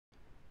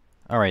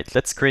Alright,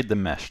 let's create the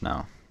mesh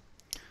now.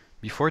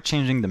 Before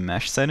changing the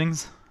mesh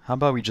settings, how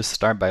about we just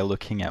start by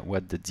looking at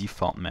what the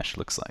default mesh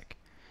looks like.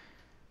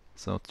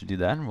 So to do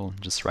that, we'll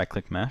just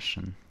right-click Mesh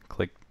and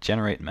click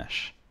Generate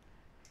Mesh.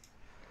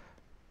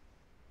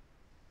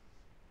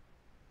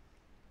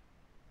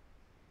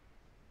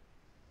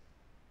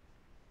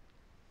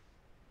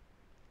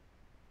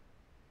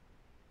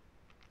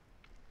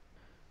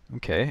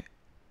 Okay,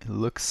 it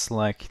looks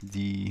like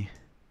the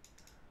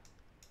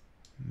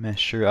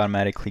mesher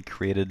automatically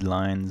created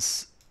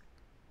lines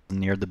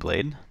near the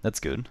blade.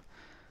 That's good.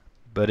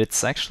 But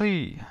it's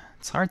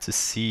hard to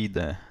see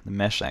the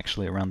mesh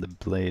actually around the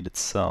blade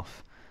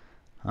itself.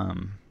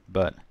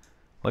 But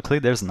luckily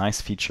there's a nice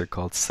feature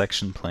called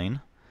Section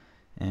Plane,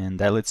 and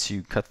that lets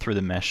you cut through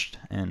the mesh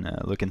and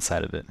look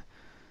inside of it.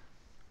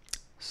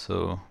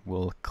 So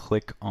we'll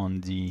click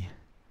on the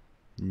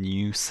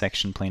New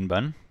Section Plane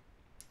button,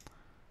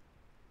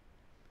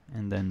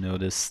 and then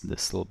notice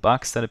this little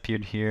box that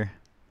appeared here,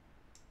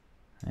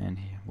 and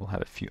we'll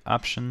have a few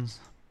options,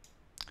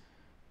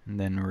 and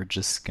then we're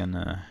just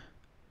gonna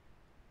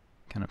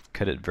kind of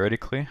cut it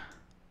vertically.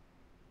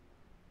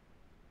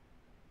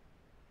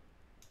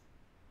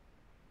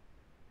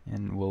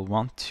 And we'll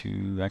want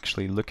to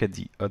actually look at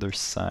the other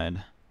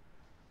side.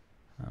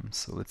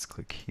 So let's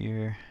click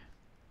here.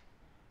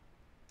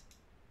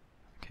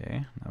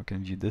 Okay, now we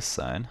can view this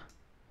side.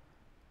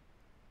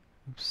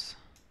 Oops.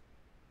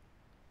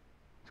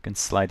 We can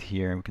slide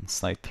here, we can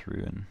slide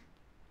through and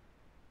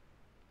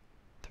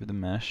through the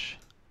mesh.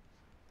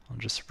 I'll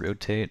just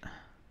rotate.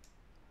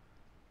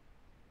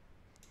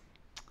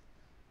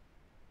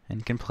 And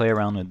you can play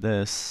around with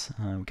this.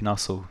 We can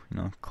also,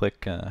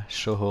 click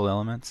show hole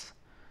elements.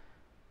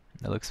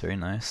 That looks very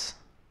nice.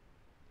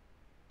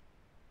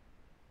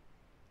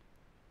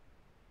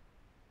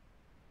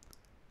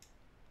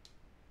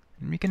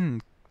 And we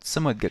can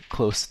somewhat get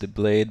close to the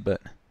blade,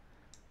 but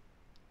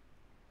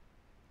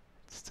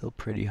it's still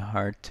pretty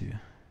hard to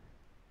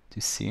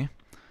see.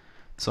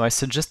 So I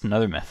suggest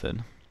another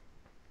method.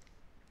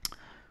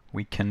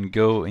 We can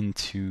go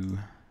into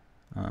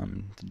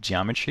the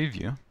geometry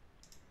view,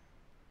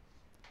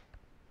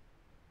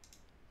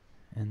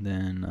 and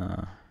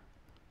then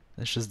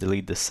let's just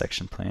delete this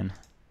section plane.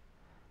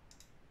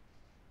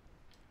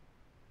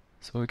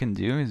 So what we can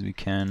do is we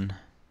can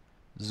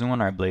zoom on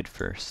our blade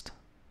first,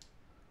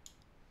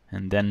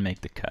 and then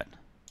make the cut.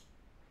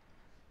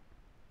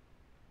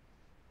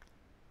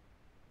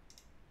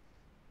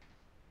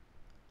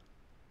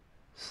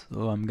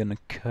 So I'm gonna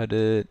cut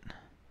it,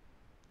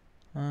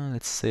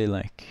 let's say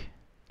like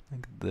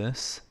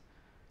this,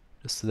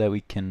 just so that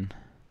we can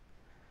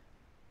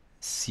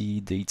see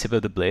the tip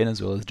of the blade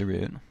as well as the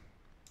root.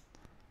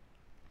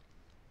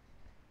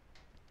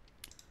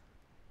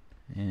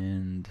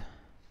 And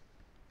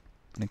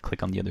I'm going to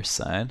click on the other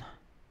side,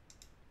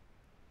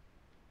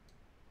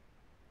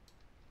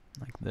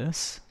 like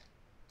this.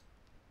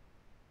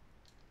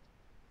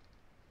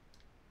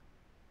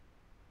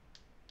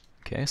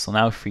 Okay, so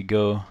now if we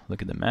go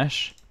look at the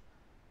mesh,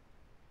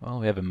 well,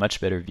 we have a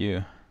much better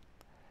view.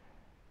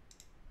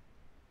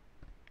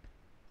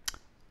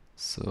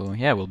 So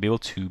yeah, we'll be able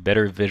to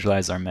better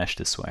visualize our mesh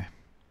this way.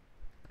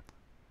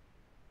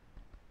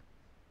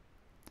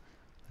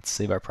 Let's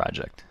save our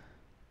project.